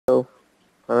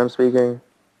when I'm speaking?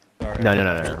 Sorry, No.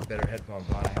 Better headphones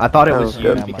on. I thought it Oh, was you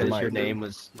good. because your name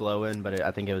was glowing, but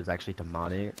I think it was actually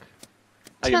demonic.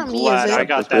 I am not me, glad is I it?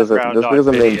 got Just that round on because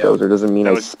a name video. Dozer doesn't mean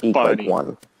That I was speak funny. like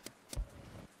one.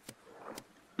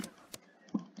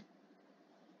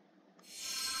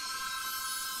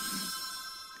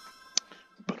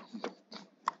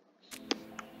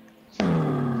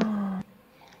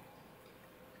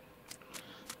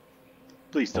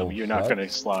 Please tell me you're not gonna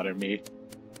slaughter me.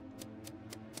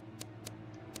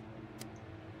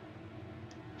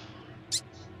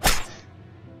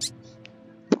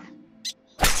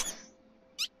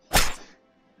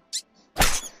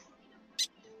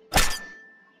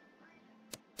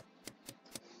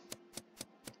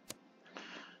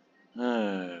 We're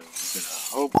gonna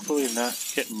hopefully not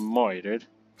get murdered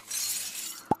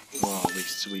while we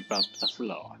sweep up the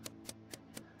floor.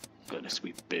 Gonna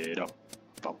sweep it up.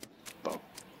 Boom, boom.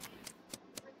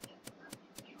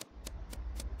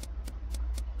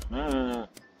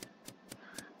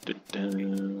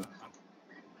 Da-da.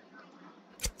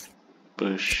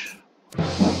 Bush.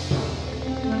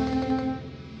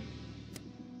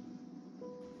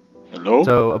 Hello?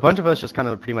 So a bunch of us just kind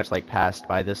of pretty much like passed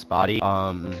by this body.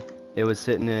 It was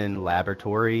sitting in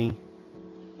laboratory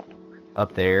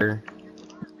up there.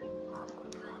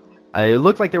 It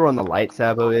looked like they were on the light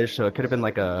sabo-ish, so it could have been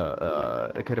like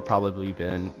it could have probably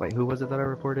been, wait, who was it that I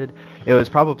reported? It was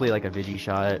probably like a Vigi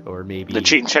shot, or maybe... The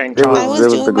Ching Chang There I was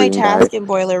was the doing my green task guy. in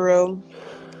boiler room.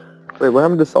 Wait, what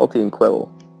happened to Salty and Quill?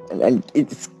 And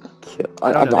it's kill.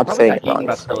 I don't I'm know, not they saying it probably wrong.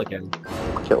 got eaten by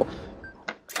Pelican. Kill.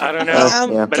 I don't know,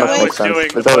 Yeah, but that I makes was sense. doing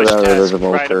the It's either bush that or there's task a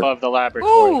right vulture. above the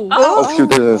laboratory. Oh shoot,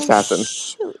 there's an assassin.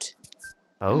 Shoot.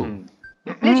 Oh.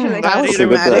 Literally. That was Okay, good to know.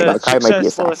 dramatic. That guy might be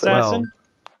Successful assassin. assassin.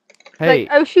 Hey, Like,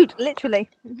 oh shoot, literally.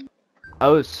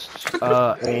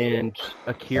 and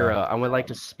Akira, I would like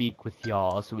to speak with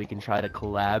y'all so we can try to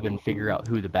collab and figure out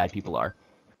who the bad people are.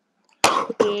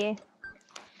 Yeah.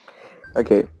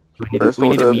 Okay, We first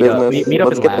need order to of meet up. business, Meet up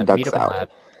let's in get the lab. Meet ducks up in out. lab.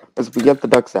 As we get the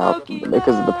ducks out,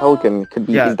 because the pelican could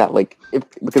be, Yeah. is that like,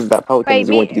 because that pelican Wait, is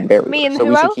going to be buried, me and so who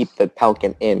we should else? keep the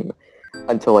pelican in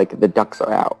until like the ducks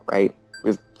are out, right?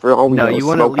 Because for all we No, know, you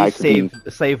want to at Smoke Eye least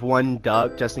could save one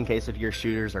duck just in case if your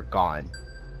shooters are gone.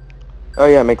 Oh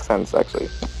yeah, makes sense actually.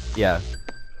 Yeah.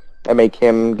 And make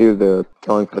him do the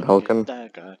killing for the pelican,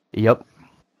 Yep.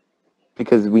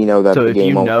 because we know that So the if game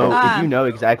you won't know end. if you know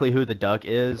exactly who the duck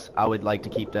is, I would like to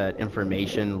keep that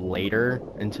information later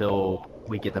until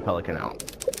we get the pelican out.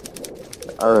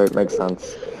 Alright, makes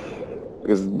sense.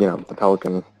 Because, you know, the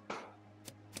pelican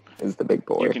is the big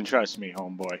boy. You can trust me,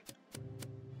 homeboy.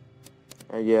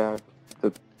 Yeah.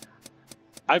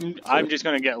 I'm just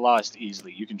gonna get lost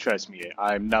easily. You can trust me.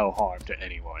 I'm no harm to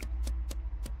anyone.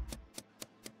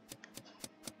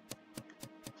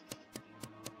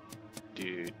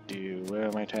 Where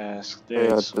are my tasks? Yeah,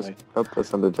 There's just help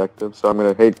us on detective. So I'm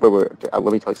gonna, hey, wait, let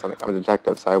me tell you something. I'm a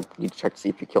detective, so I need to check to see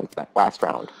if you killed that last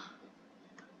round.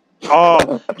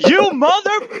 Oh, you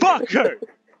motherfucker!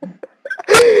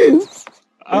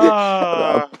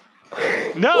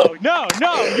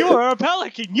 No, you were a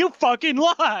pelican! You fucking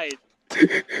lied!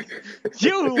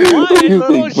 You lying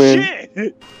little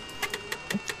shit!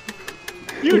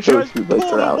 You just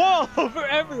pulled a wall over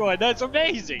everyone, that's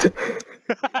amazing!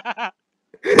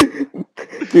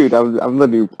 Dude, I'm the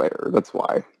new player, that's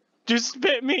why. Just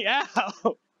spit me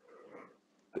out!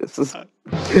 This is... I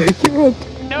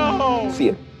can't. No! See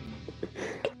it.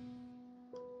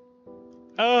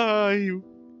 Oh, you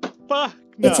fuck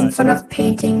It's in front of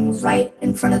painting, right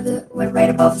in front of the, right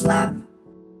above lab.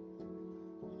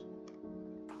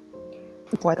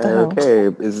 What the hell? Okay,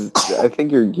 I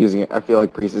think you're using it. I feel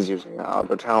like Priest is using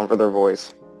the talent for their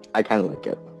voice. I kind of like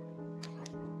it.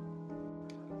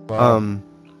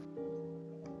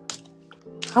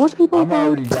 How much people? I'm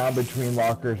already down between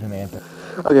lockers and Anthony.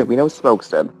 Okay, we know Smoke's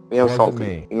dead. We know Wasn't Salty.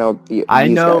 me. We know these I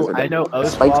guys know are dead.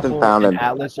 Oathwaffle been found and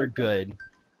Atlas are good.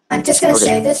 I'm just gonna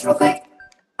say this real quick.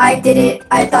 I did it.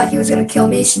 I thought he was gonna kill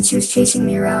me since he was chasing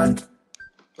me around.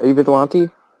 Are you Vigilante?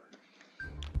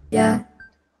 Yeah.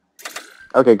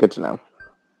 Okay, good to know.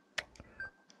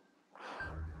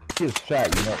 He's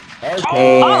shot, you know. And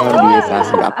the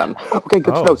assassin got them. Okay,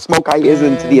 good to know. Smoke Eye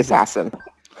isn't the assassin.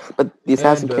 But the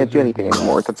assassin can't do anything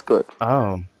anymore. That's good.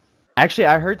 Oh. Actually,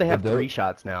 I heard they have 3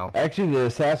 shots now. Actually, the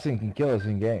assassin can kill us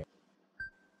in game.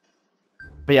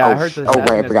 But yeah, I heard the assassin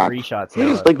right, I has forgot. 3 shots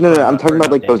now. Like, no, I'm talking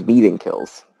about, like, those meeting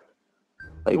kills.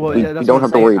 Like, Well, we yeah, that's don't what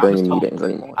have I'm to worry saying. during meetings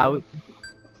anymore.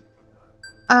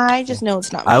 I just know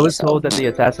it's not me. I was told that the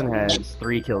assassin has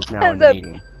 3 kills now in the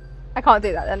meeting. I can't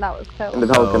do that then, that was terrible. And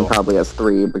the Pelican probably has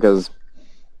 3 because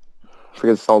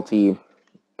Salty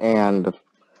and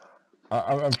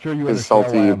I'm sure you Because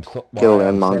understand Salty, why Kill, I'm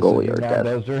and Mongoli are sensitive now,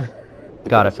 dead. Dozer.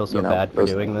 God, I feel so You know, bad for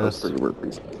doing those this. 3 were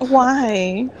reasons.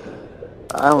 Why?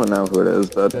 I don't know who it is,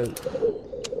 but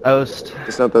Oast.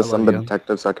 just know I that some love of the you.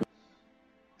 detectives are.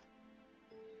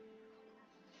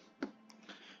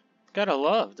 Gotta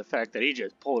love the fact that he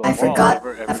just pulled a I wall forgot. over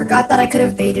I everyone. forgot that I could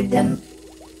have baited them.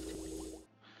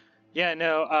 Yeah,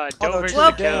 no, Dover's Auto-tune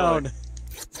the killer. down.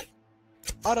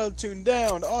 Auto-tune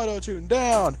down. Auto-tune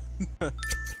down.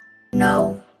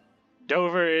 No.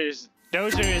 Dozer is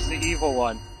the evil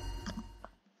one.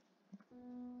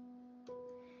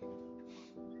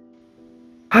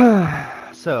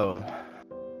 So,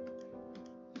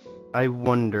 I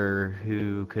wonder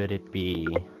who could it be?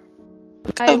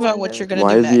 I About what you're gonna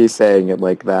Why do is he next. saying it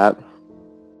like that?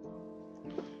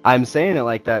 I'm saying it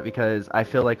like that because I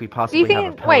feel like we Do you possibly have a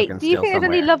think? pelican Wait, do you still think there's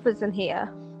somewhere. any lovers in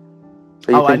here?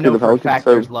 So you Oh, I think you're know the for a Pelican? fact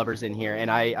So, there's lovers in here,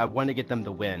 and I want to get them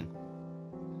to win.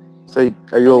 so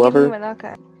are you a lover?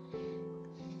 Okay.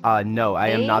 No, I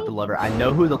am not Me? the lover. I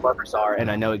know who the lovers are,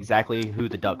 and I know exactly who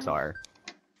the ducks are.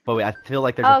 But wait, I feel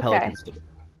like there's a Okay. pelican still.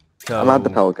 So, I'm not the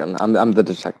Pelican. I'm the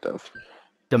detective.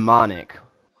 demonic.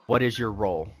 What is your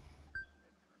role?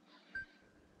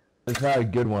 It's not a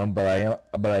good one, but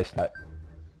I snap.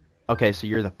 Okay, so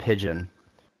you're the pigeon.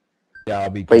 Yeah, I'll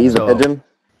be. Wait, he's a So- pigeon?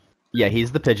 Yeah,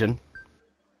 he's the pigeon.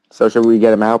 So should we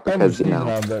get him out? I'm Because, you season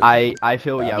know. on the- I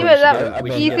feel yeah. Yeah, we but should that, get- we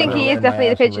do should you get think him he out. is definitely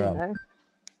the ass pigeon around. though?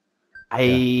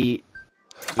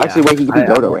 Actually, wait, he could be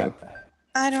dodoing.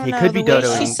 I don't He know. could be the way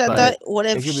dodoing, she said but that, what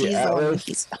if it could be she's the one Atlas.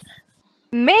 he's...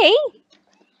 Me?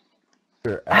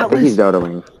 Sure, I think he's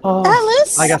dodoing. Oh,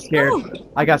 Atlas? I got scared.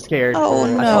 I got scared. Oh, I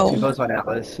no. thought votes on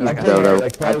Atlas. He's I got dodo.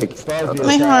 scared. I think he's dodo.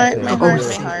 My heart, my Oh, heart,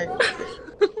 my shit. heart.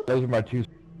 Those are my two.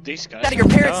 These guys. Out of your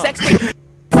parents' dumb. sex tape.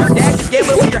 Your dad just gave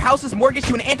away your house's mortgage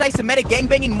to an anti-Semitic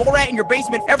gangbanging mole rat in your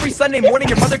basement. Every Sunday morning,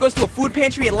 your mother goes to a food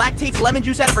pantry and lactates lemon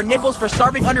juice out of her nipples for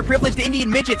starving underprivileged Indian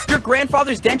midgets. Your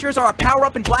grandfather's dentures are a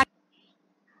power-up in Black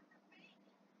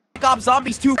Ops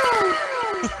Zombies 2.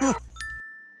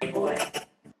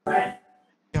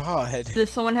 God. Does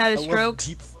someone had a stroke?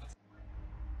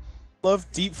 Love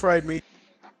deep fried meat.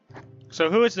 So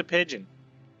who is the pigeon?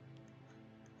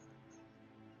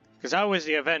 Because I was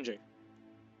the Avenger.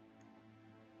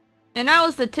 And I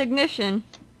was the technician.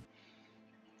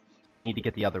 Need to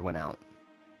get the other one out.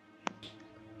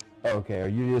 Okay, are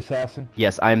you the assassin?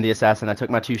 Yes, I am the assassin. I took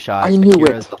my 2 shots. I knew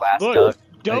Akira's it. the last Look, duck.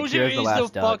 Dozer Akira's is the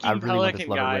last the duck. I fucking really want this pelican,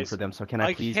 lover win guys. for them, so can I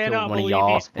I please kill cannot one of believe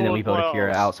y'all, he's and then we full vote of Akira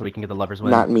balls. out so we can get the lovers win?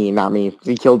 Not me, not me.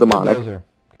 He killed demonic. Dozer.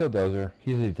 Kill Dozer.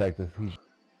 He's a detective. He's...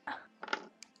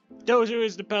 Dozer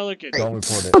is the pelican. Don't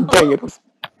report it. Oh, dang it.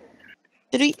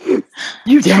 Did we?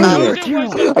 You Dang did it. Dozer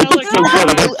was the I did so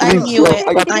pelican. good. I got I 3 knew kills. it.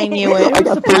 I got I knew it. I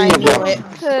got 3 I of knew them. it.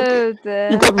 Oh You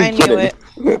dear. got me I knew kidding. it.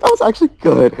 That was actually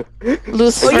good.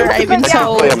 Lucifer, Well, you I've been took me out.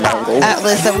 told Play a Mongol.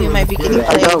 Atlas that we might be getting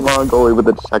I got played. Mongoli with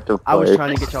the detective play. I was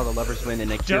trying to get y'all the lovers win,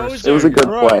 and Akira Dozer, It was a good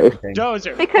bro. play.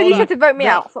 Dozer. Because hold you on. had to vote me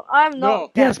No. out, so I'm No.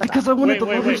 not. Yes, because I wanted Wait, the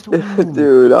wait, lovers wait. to win.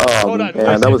 Dude, oh Hold on,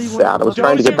 man, that was listen. sad. I was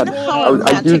trying to get that. Dozer How I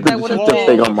romantic used the that would've detective been.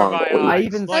 thing on over my Mongoli. I eyes.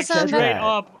 even Like said straight that.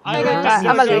 up. I My looked God. at you I'm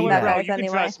and gonna said, leave that, bro, guys, you can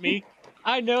anyway. trust me.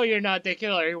 I know you're not the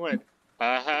killer. He went,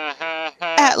 ha ha ha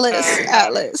ha. Atlas, ha,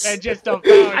 Atlas. And just devoured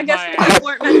I guess my we ass. both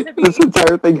weren't meant to be. This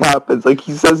entire thing happens. Like,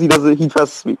 he says he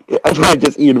trusts me, and I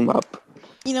just eat him up.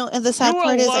 You know, and the sad You are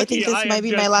part is, I lucky think this I might am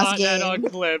be just my last caught that on game.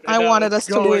 clip, I and that wanted was us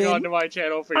to going win. onto my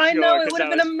channel for I sure. know, it 'cause would've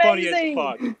that been was funny as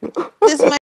amazing. fuck. This might